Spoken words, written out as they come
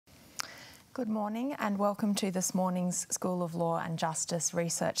Good morning and welcome to this morning's School of Law and Justice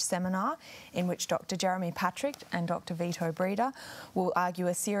Research Seminar, in which Dr. Jeremy Patrick and Dr. Vito Breda will argue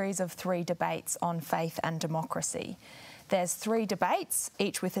a series of 3 debates on faith and democracy. There's 3 debates,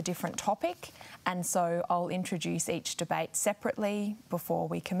 each with a different topic, and so I'll introduce each debate separately before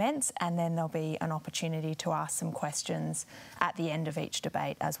we commence, and then there'll be an opportunity to ask some questions at the end of each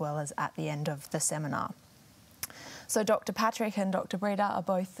debate as well as at the end of the seminar. So Dr. Patrick and Dr. Breda are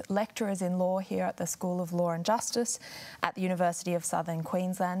both lecturers in law here at the School of Law and Justice at the University of Southern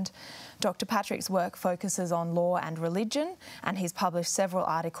Queensland. Dr. Patrick's work focuses on law and religion, and he's published several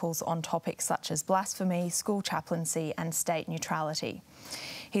articles on topics such as blasphemy, school chaplaincy and state neutrality.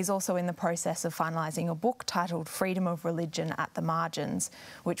 He's also in the process of finalising a book titled Freedom of Religion at the Margins,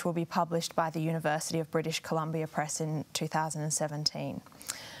 which will be published by the University of British Columbia Press in 2017.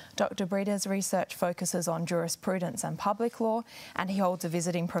 Dr. Breda's research focuses on jurisprudence and public law, and he holds a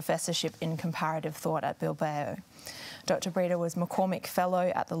visiting professorship in comparative thought at Bilbao. Dr. Breda was McCormick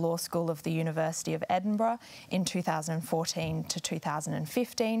Fellow at the Law School of the University of Edinburgh in 2014 to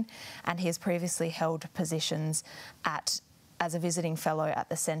 2015, and he has previously held positions as a visiting fellow at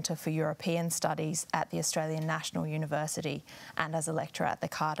the Centre for European Studies at the Australian National University and as a lecturer at the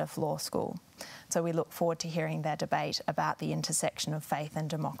Cardiff Law School. So we look forward to hearing their debate about the intersection of faith and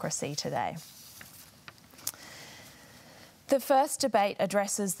democracy today. The first debate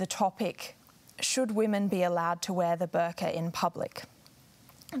addresses the topic, should women be allowed to wear the burqa in public?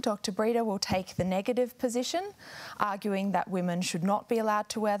 Dr. Breda will take the negative position, arguing that women should not be allowed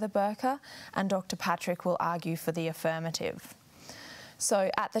to wear the burqa, and Dr. Patrick will argue for the affirmative. So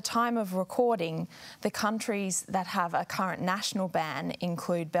at the time of recording, the countries that have a current national ban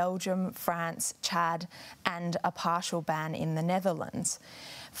include Belgium, France, Chad, and a partial ban in the Netherlands.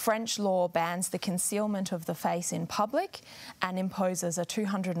 French law bans the concealment of the face in public and imposes a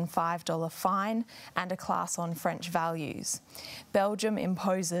 $205 fine and a class on French values. Belgium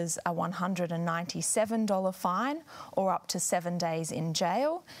imposes a $197 fine or up to 7 days in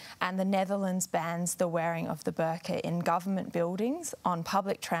jail, and the Netherlands bans the wearing of the burqa in government buildings, on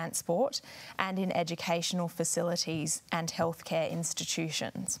public transport, and in educational facilities and healthcare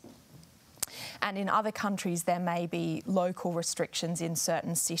institutions. And in other countries, there may be local restrictions in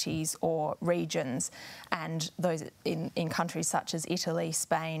certain cities or regions, and those in countries such as Italy,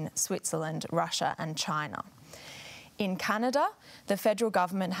 Spain, Switzerland, Russia and China. In Canada, the federal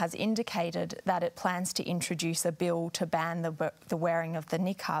government has indicated that it plans to introduce a bill to ban the wearing of the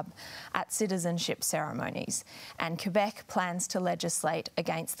niqab at citizenship ceremonies, and Quebec plans to legislate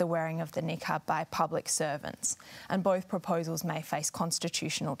against the wearing of the niqab by public servants, and both proposals may face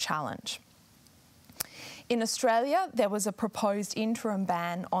constitutional challenge. In Australia, there was a proposed interim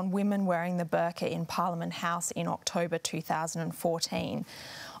ban on women wearing the burqa in Parliament House in October 2014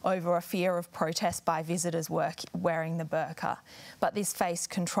 over a fear of protest by visitors wearing the burqa, but this faced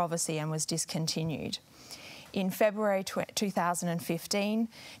controversy and was discontinued. In February 2015,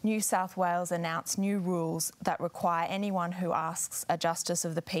 New South Wales announced new rules that require anyone who asks a Justice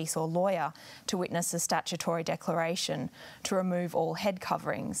of the Peace or lawyer to witness a statutory declaration to remove all head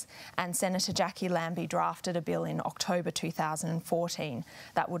coverings, and Senator Jackie Lambie drafted a bill in October 2014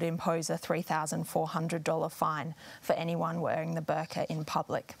 that would impose a $3,400 fine for anyone wearing the burqa in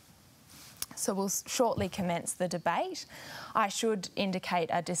public. So we'll shortly commence the debate. I should indicate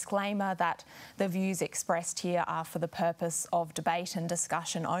a disclaimer that the views expressed here are for the purpose of debate and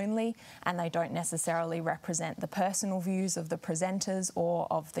discussion only, and they don't necessarily represent the personal views of the presenters or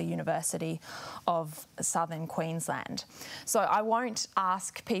of the University of Southern Queensland. So I won't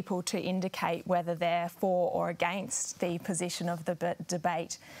ask people to indicate whether they're for or against the position of the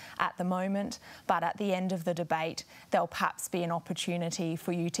debate at the moment, but at the end of the debate, there'll perhaps be an opportunity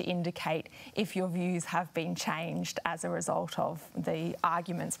for you to indicate if your views have been changed as a result of the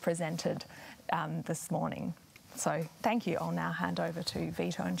arguments presented this morning. So thank you. I'll now hand over to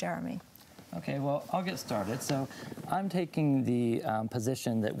Vito and Jeremy. Okay, well, I'll get started. So I'm taking the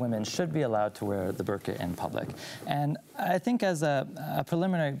position that women should be allowed to wear the burqa in public. And I think as a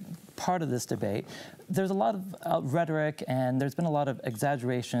preliminary part of this debate, there's a lot of rhetoric, and there's been a lot of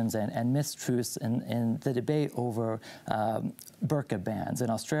exaggerations and mistruths in the debate over burqa bans in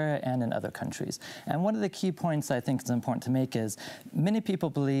Australia and in other countries. And one of the key points I think is important to make is many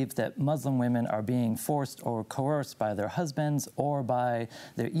people believe that Muslim women are being forced or coerced by their husbands or by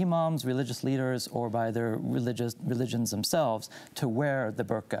their imams, religious leaders, or by their religions themselves to wear the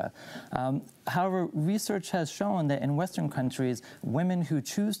burqa. However, research has shown that in Western countries, women who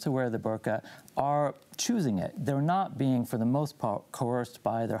choose to wear the burqa are choosing it. They're not being, for the most part, coerced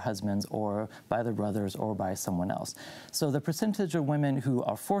by their husbands or by their brothers or by someone else. So the percentage of women who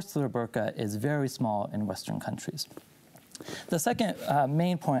are forced to wear burqa is very small in Western countries. The second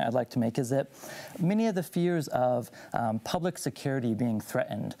main point I'd like to make is that many of the fears of public security being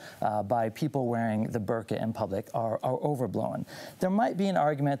threatened by people wearing the burqa in public are overblown. There might be an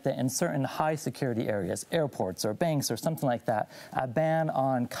argument that in certain high security areas, airports or banks or something like that, a ban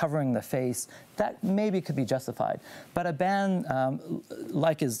on covering the face, that maybe could be justified. But a ban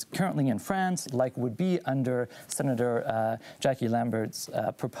like is currently in France, like would be under Senator Jackie Lambert's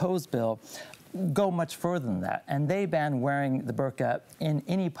proposed bill, go much further than that, and they ban wearing the burqa in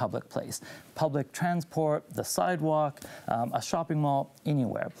any public place, public transport, the sidewalk, a shopping mall,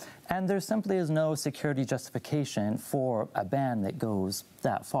 anywhere. And there simply is no security justification for a ban that goes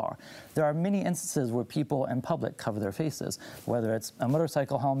that far. There are many instances where people in public cover their faces, whether it's a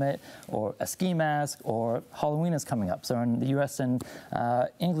motorcycle helmet or a ski mask, or Halloween is coming up. So in the US and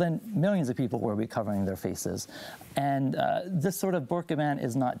England, millions of people will be covering their faces. And this sort of burqa ban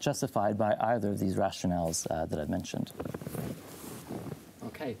is not justified by either of these rationales that I've mentioned.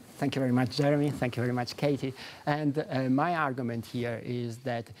 Okay, thank you very much, Jeremy. Thank you very much, Katie. And my argument here is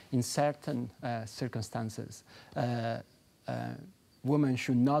that in certain circumstances, women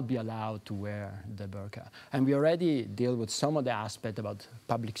should not be allowed to wear the burqa. And we already deal with some of the aspect about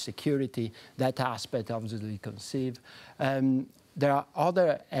public security. That aspect obviously conceived. There are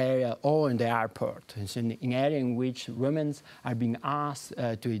other areas, or in the airport, it's an area in which women are being asked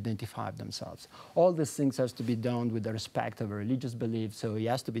to identify themselves. All these things has to be done with the respect of religious beliefs, so it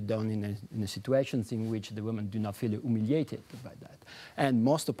has to be done in situations in which the women do not feel humiliated by that. And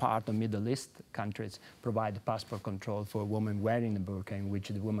most part of Middle East countries provide passport control for women wearing the burqa, in which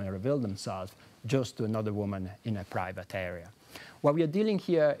the women reveal themselves just to another woman in a private area. What we are dealing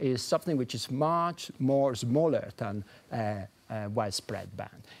here is something which is much more smaller than widespread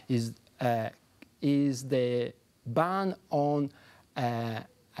ban, is the ban on a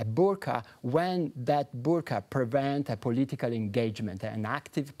burqa when that burqa prevents a political engagement, an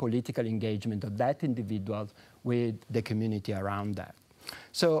active political engagement of that individual with the community around that.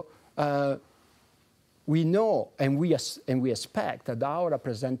 So we know and we expect that our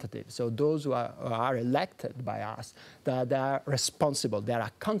representatives, so those who are elected by us, that they are responsible, they are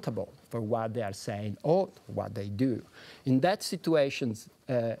accountable for what they are saying or what they do. In that situations,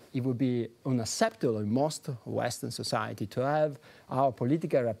 it would be unacceptable in most Western society to have our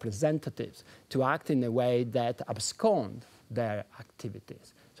political representatives to act in a way that abscond their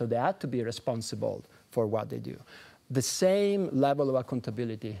activities. So they have to be responsible for what they do. The same level of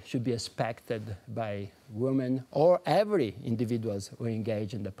accountability should be expected by women or every individuals who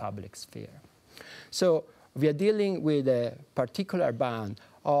engage in the public sphere. So we are dealing with a particular ban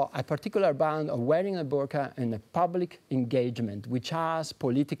of wearing a burqa in a public engagement which has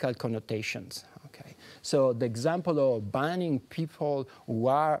political connotations. Okay. So the example of banning people who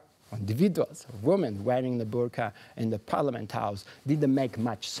are individuals, women wearing the burqa in the Parliament House didn't make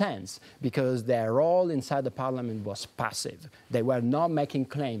much sense because their role inside the Parliament was passive. They were not making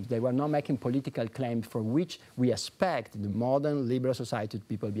claims. They were not making political claims for which we expect the modern liberal society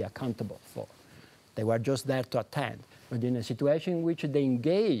people to be accountable for. They were just there to attend. But in a situation in which they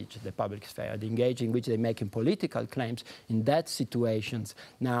engage the public sphere, they engage in which they're making political claims, in that situations,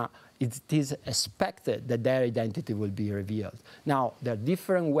 now it is expected that their identity will be revealed. Now, there are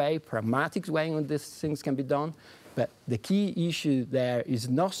different ways, pragmatic ways in these things can be done, but the key issue there is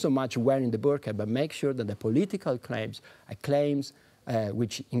not so much wearing the burqa, but make sure that the political claims are claims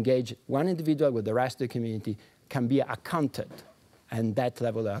which engage one individual with the rest of the community can be accounted. And that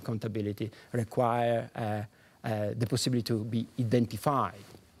level of accountability requires the possibility to be identified,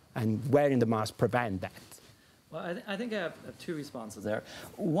 and wearing the mask prevent that. Well, I think I have two responses there.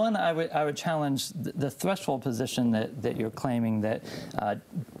 One, I would challenge the threshold position that you're claiming, that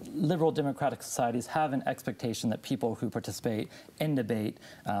liberal democratic societies have an expectation that people who participate in debate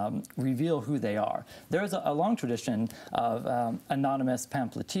reveal who they are. There is a long tradition of anonymous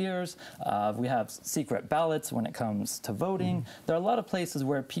pamphleteers. We have secret ballots when it comes to voting. There are a lot of places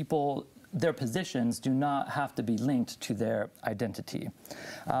where people, their positions do not have to be linked to their identity.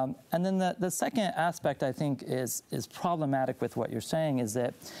 And then the second aspect I think is problematic with what you're saying is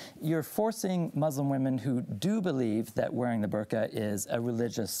that you're forcing Muslim women who do believe that wearing the burqa is a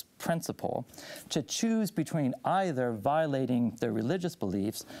religious principle to choose between either violating their religious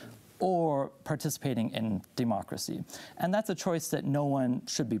beliefs or participating in democracy. And that's a choice that no one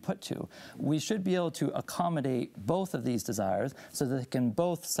should be put to. We should be able to accommodate both of these desires so that they can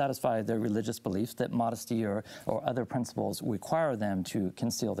both satisfy their religious beliefs that modesty or other principles require them to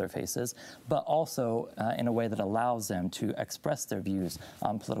conceal their faces, but also in a way that allows them to express their views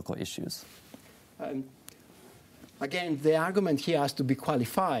on political issues. Again, the argument here has to be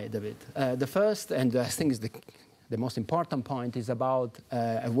qualified a bit. The first, and I think is the most important point, is about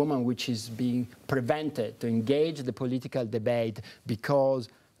a woman which is being prevented to engage the political debate because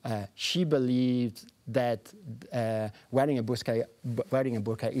she believes that wearing a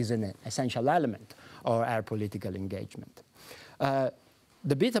burqa is an essential element of her political engagement.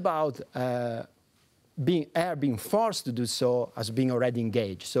 The bit about being forced to do so as being already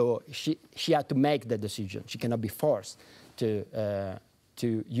engaged. So she had to make the decision. She cannot be forced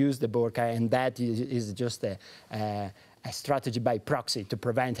to use the burqa, and that is just a strategy by proxy to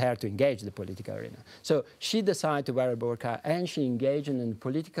prevent her to engage the political arena. So she decided to wear a burqa, and she engaged in a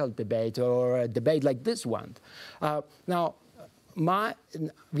political debate, or a debate like this one. Now,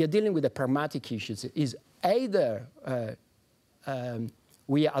 we are dealing with the pragmatic issues. Is either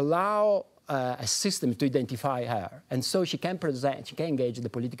we allow a system to identify her, and so she can engage in the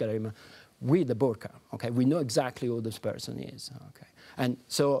political arena with the burqa. Okay, we know exactly who this person is. Okay, and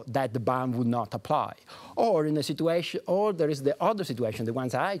so that the ban would not apply. Or in a situation, or there is the other situation, the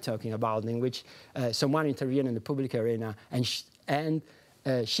ones I'm talking about, in which someone intervenes in the public arena and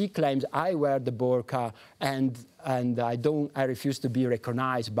she claims, I wear the burqa and I refuse to be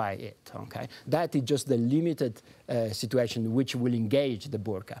recognized by it. Okay, that is just the limited situation which will engage the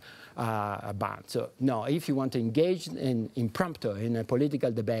burqa ban. So no, if you want to engage in impromptu in a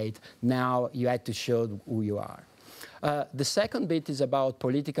political debate, now you have to show who you are. The second bit is about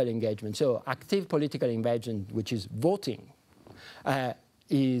political engagement. So active political engagement, which is voting,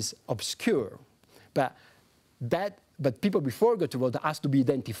 is obscure, but people before go to vote has to be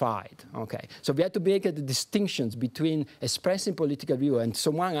identified. Okay, so we have to make the distinctions between expressing political view and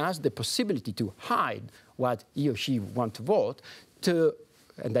someone has the possibility to hide what he or she wants to vote,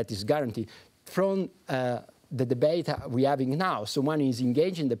 and that is guaranteed from the debate we're having now. Someone is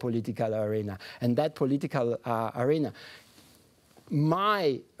engaged in the political arena, and that political arena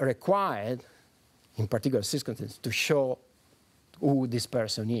might require, in particular circumstances, to show who this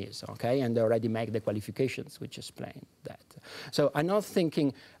person is, okay? And they already make the qualifications which explain that. So I'm not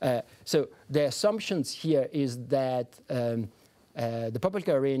thinking, so the assumptions here is that the public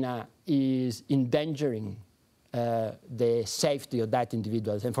arena is endangering the safety of that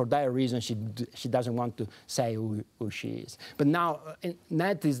individual, and for that reason she doesn't want to say who she is. But now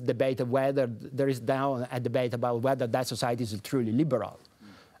that is debate of whether there is now a debate about whether that society is truly liberal.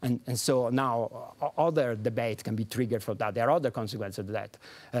 And so now other debate can be triggered for that. There are other consequences of that.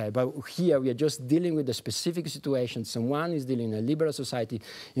 But here we are just dealing with a specific situation. Someone is dealing in a liberal society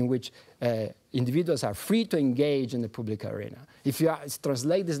in which individuals are free to engage in the public arena. If you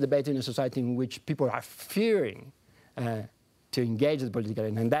translate this debate in a society in which people are fearing to engage in the political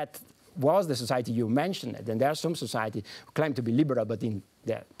arena, and that was the society you mentioned, and there are some societies who claim to be liberal, but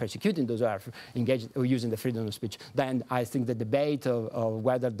they're persecuting those who are engaged or using the freedom of speech, then I think the debate of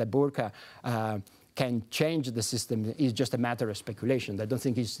whether the burqa can change the system is just a matter of speculation. I don't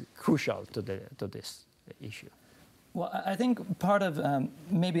think it's crucial to this issue. Well, I think part of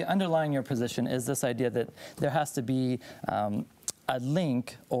maybe underlying your position is this idea that there has to be a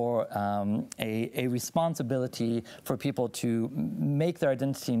link or a responsibility for people to make their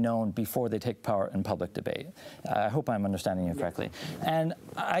identity known before they take part in public debate. I hope I'm understanding you correctly. And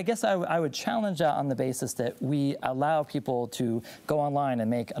I guess I would challenge that on the basis that we allow people to go online and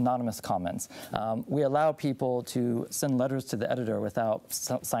make anonymous comments. We allow people to send letters to the editor without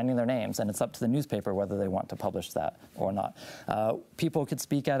signing their names, and it's up to the newspaper whether they want to publish that or not. People could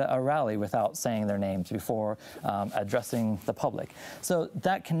speak at a rally without saying their names before addressing the public. So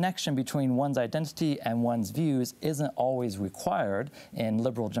that connection between one's identity and one's views isn't always required in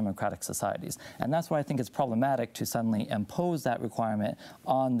liberal democratic societies. And that's why I think it's problematic to suddenly impose that requirement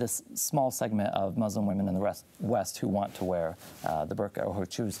on this small segment of Muslim women in the West who want to wear the burqa or who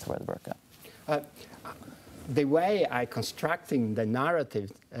choose to wear the burqa. The way I'm constructing the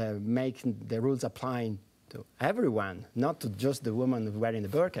narrative, making the rules applying to everyone, not to just the woman wearing the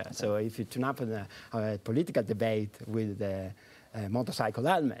burqa. So if you turn up in a political debate with the motorcycle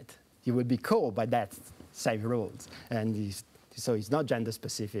helmet, you will be called by that same rules. And so it's not gender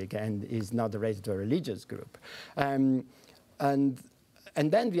specific and is not related to a religious group. And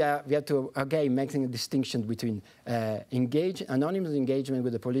then we have to, again, making a distinction between anonymous engagement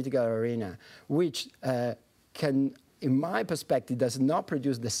with the political arena, which can in my perspective, does not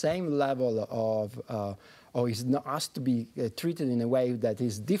produce the same level of, or is not asked to be treated in a way that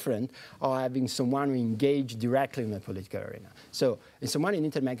is different, or having someone who engage directly in the political arena. So if someone in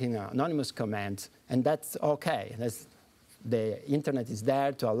internet making anonymous comments, and that's okay. The internet is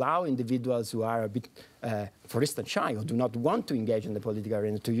there to allow individuals who are a bit, for instance, shy, or do not want to engage in the political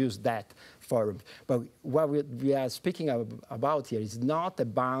arena to use that forum. But what we are speaking about here is not a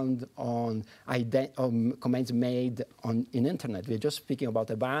ban on comments made in internet. We're just speaking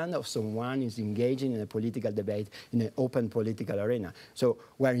about a ban of someone who's engaging in a political debate in an open political arena. So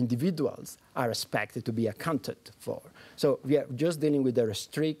where individuals are expected to be accounted for. So we are just dealing with a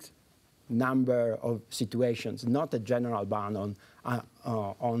restrict number of situations, not a general ban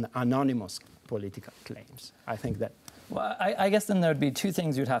on anonymous political claims. I think that. Well, I guess then there would be two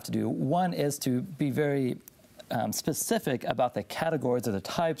things you'd have to do. One is to be very specific about the categories or the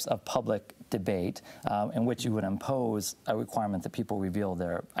types of public debate in which you would impose a requirement that people reveal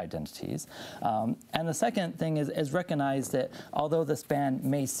their identities. And the second thing is recognize that although this ban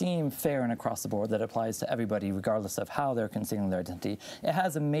may seem fair and across the board, that applies to everybody regardless of how they're concealing their identity, it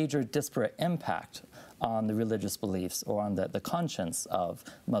has a major disparate impact on the religious beliefs or on the conscience of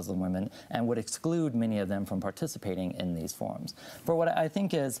Muslim women, and would exclude many of them from participating in these forums. For what I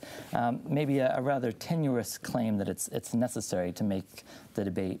think is maybe a rather tenuous claim that it's necessary to make the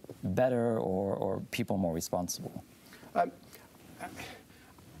debate better or people more responsible.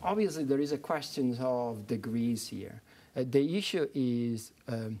 Obviously, there is a question of degrees here. The issue is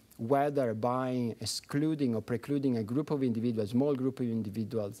whether by excluding or precluding a group of individuals, small group of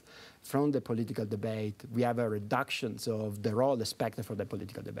individuals, from the political debate, we have a reduction of the role expected for the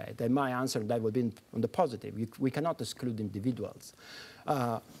political debate. And my answer to that would be on the positive. We cannot exclude individuals,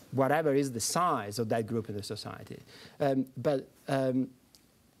 whatever is the size of that group in the society. And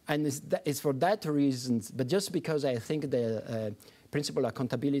it's for that reason, but just because I think the principle of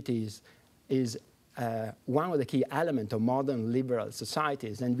accountability is one of the key elements of modern liberal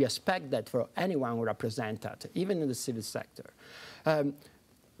societies, and we expect that for anyone who represents that, even in the civil sector.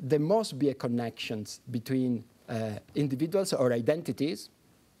 There must be a connection between individuals or identities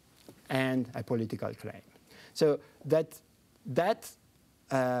and a political claim. So that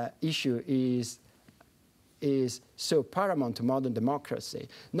issue is so paramount to modern democracy,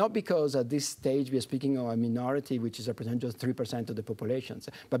 not because at this stage we are speaking of a minority which is representing just 3% of the population,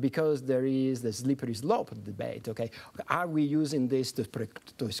 but because there is the slippery slope of the debate, okay? Are we using this to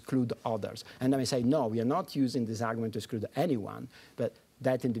exclude others? And I may say, no, we are not using this argument to exclude anyone, but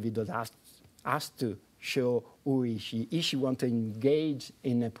that individual has to show who is she. Is she want to engage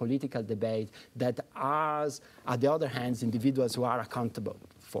in a political debate that has, on the other hand, individuals who are accountable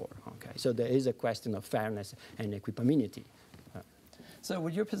for? Okay, so there is a question of fairness and equanimity. So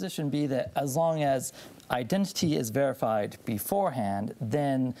would your position be that as long as identity is verified beforehand,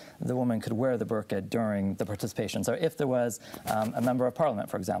 then the woman could wear the burqa during the participation? So if there was a member of parliament,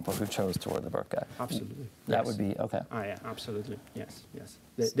 for example, who chose to wear the burqa? Absolutely. That yes. would be okay. Yeah, absolutely. Yes, yes.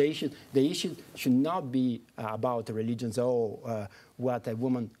 The issue should not be about religions or what a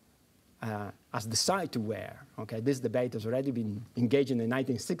woman has decided to wear. Okay, this debate has already been engaged in the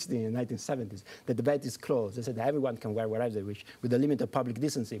 1960s and 1970s. The debate is closed. They said everyone can wear whatever they wish with the limit of public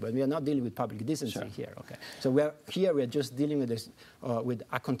decency, but we are not dealing with public decency here. Okay, so we're just dealing with this with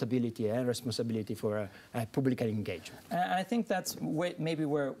accountability and responsibility for public engagement. And I think that's maybe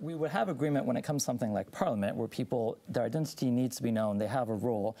where we would have agreement when it comes to something like Parliament, where people, their identity needs to be known, they have a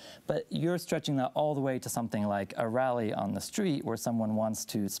role. But you're stretching that all the way to something like a rally on the street where someone wants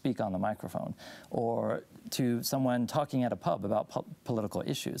to speak on the microphone, or to someone talking at a pub about political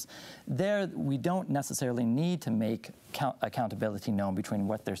issues. There, we don't necessarily need to make accountability known between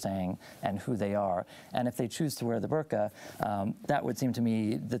what they're saying and who they are. And if they choose to wear the burqa, that would seem to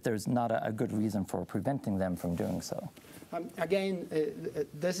me that there's not a good reason for preventing them from doing so. Again,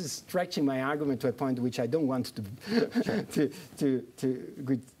 this is stretching my argument to a point which I don't want to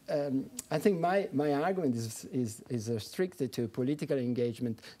I think my argument is restricted to political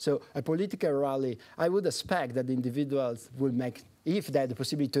engagement. So a political rally, I would expect that the individuals will make, if they have the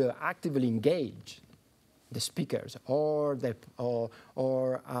possibility to actively engage the speakers or the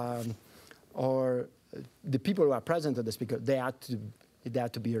people who are present at the speaker, they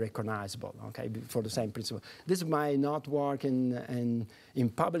have to be recognizable, okay, for the same principle. This might not work in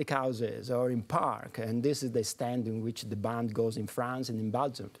public houses or in park, and this is the stand in which the band goes in France and in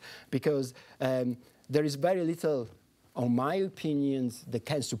Belgium, because there is very little, on my opinions, that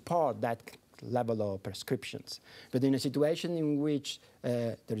can support that level of prescriptions. But in a situation in which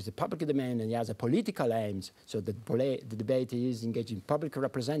there is a public demand and he has a political aims, so the debate is engaging public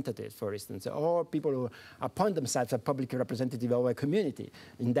representatives, for instance, or people who appoint themselves as public representative of a community.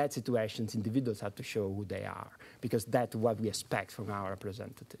 In that situation, individuals have to show who they are, because that's what we expect from our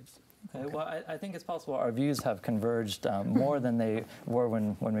representatives. Okay. Well, I think it's possible our views have converged more than they were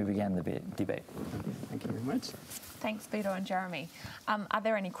when we began the debate. Thank you very much. Thanks, Vito and Jeremy. Are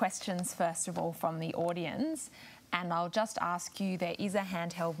there any questions, first of all, from the audience? And I'll just ask you, there is a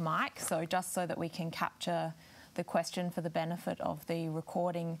handheld mic, so just so that we can capture the question for the benefit of the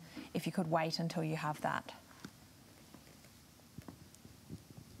recording, if you could wait until you have that.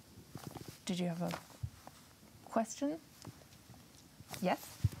 Did you have a question? Yes?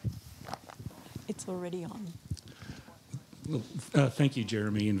 It's already on. Well, thank you,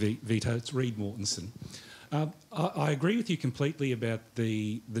 Jeremy and Vito. It's Reid Mortensen. I agree with you completely about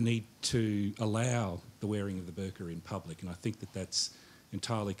the need to allow the wearing of the burqa in public, and I think that that's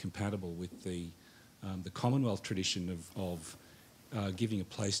entirely compatible with the Commonwealth tradition of giving a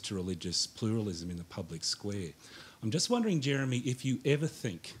place to religious pluralism in the public square. I'm just wondering, Jeremy, if you ever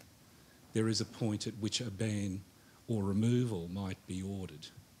think there is a point at which a ban or removal might be ordered.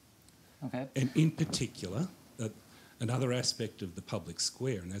 Okay. And in particular, another aspect of the public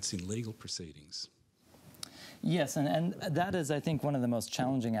square, and that's in legal proceedings. Yes, and that is, I think, one of the most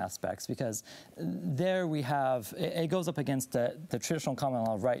challenging aspects, because there we have, it goes up against the traditional common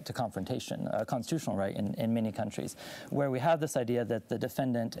law right to confrontation, a constitutional right in many countries, where we have this idea that the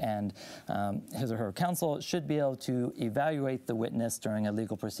defendant and his or her counsel should be able to evaluate the witness during a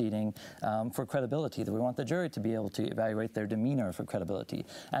legal proceeding for credibility, that we want the jury to be able to evaluate their demeanor for credibility.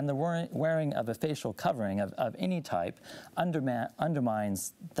 And the wearing of a facial covering of any type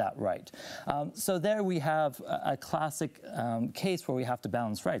undermines that right. So there we have a classic case where we have to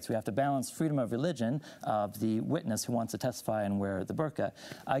balance rights. We have to balance freedom of religion of the witness who wants to testify and wear the burqa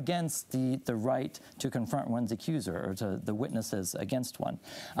against the right to confront one's accuser, or to the witnesses against one.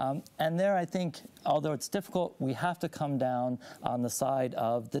 And there, I think, although it's difficult, we have to come down on the side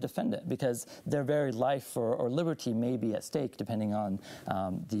of the defendant, because their very life or liberty may be at stake depending on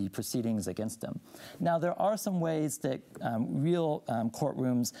the proceedings against them. Now, there are some ways that real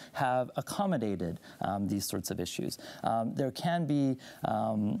courtrooms have accommodated these sorts of issues. There can be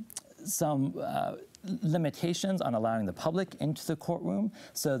some limitations on allowing the public into the courtroom,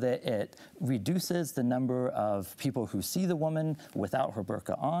 so that it reduces the number of people who see the woman without her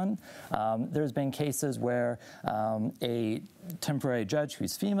burqa on. There's been cases where a temporary judge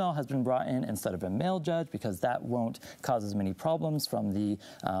who's female has been brought in instead of a male judge, because that won't cause as many problems from the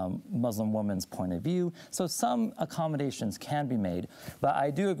Muslim woman's point of view. So some accommodations can be made, but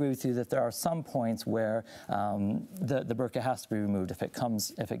I do agree with you that there are some points where the burqa has to be removed if it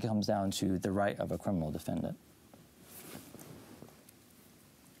comes down to the right of a criminal defendant.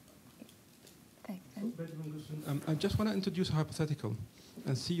 I just want to introduce a hypothetical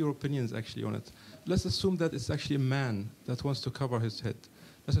and see your opinions actually on it. Let's assume that it's actually a man that wants to cover his head.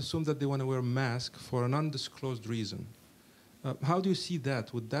 Let's assume that they want to wear a mask for an undisclosed reason. How do you see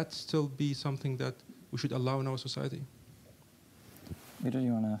that? Would that still be something that we should allow in our society? Vito,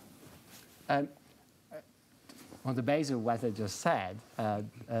 you want to? On the basis of what I just said,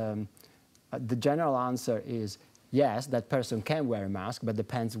 the general answer is yes, that person can wear a mask, but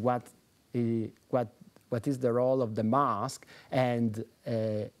depends what is the role of the mask and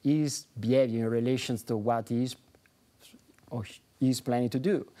his behavior in relation to what he is or he is planning to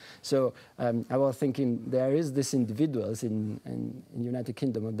do. So I was thinking there is this individuals in United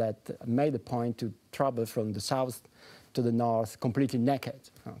Kingdom that made a point to travel from the south to the north completely naked,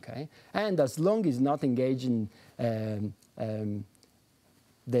 okay? And as long as not engaging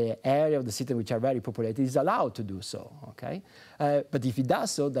the area of the city which are very populated, is allowed to do so, okay? But if he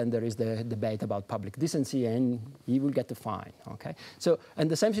does so, then there is the debate about public decency, and he will get a fine, okay? So, and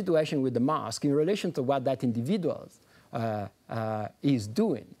the same situation with the mask in relation to what that individual is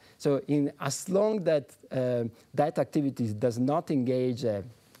doing. So, as long that that activity does not engage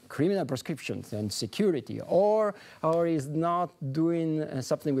criminal prescriptions and security, or is not doing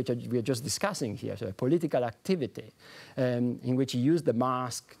something which we are just discussing here, so a political activity in which he used the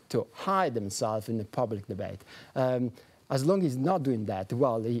mask to hide himself in the public debate. As long as he's not doing that,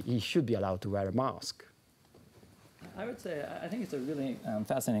 well, he should be allowed to wear a mask. I would say, I think it's a really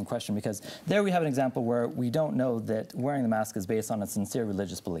fascinating question, because there we have an example where we don't know that wearing the mask is based on a sincere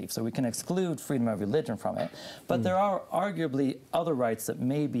religious belief. So we can exclude freedom of religion from it. But there are arguably other rights that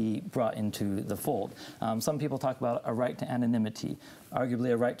may be brought into the fold. Some people talk about a right to anonymity,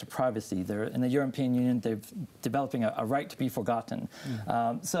 arguably a right to privacy. In the European Union, they're developing a right to be forgotten.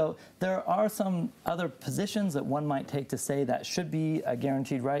 So there are some other positions that one might take to say that should be a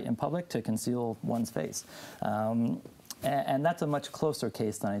guaranteed right in public to conceal one's face. And that's a much closer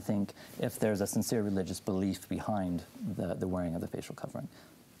case than I think if there's a sincere religious belief behind the wearing of the facial covering.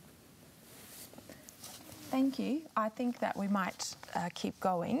 Thank you. I think that we might keep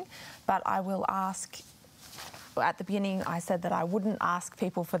going, but I will ask, at the beginning I said that I wouldn't ask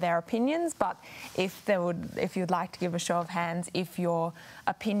people for their opinions, but if you'd like to give a show of hands, if your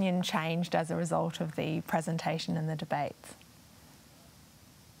opinion changed as a result of the presentation and the debates.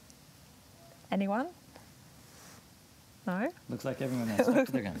 Anyone? No? Looks like everyone has stuck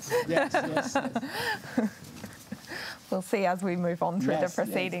to their guns. Yes, yes, yes. We'll see as we move on through Yes, the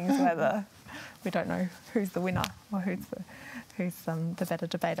proceedings whether we don't know who's the winner or who's the better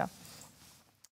debater.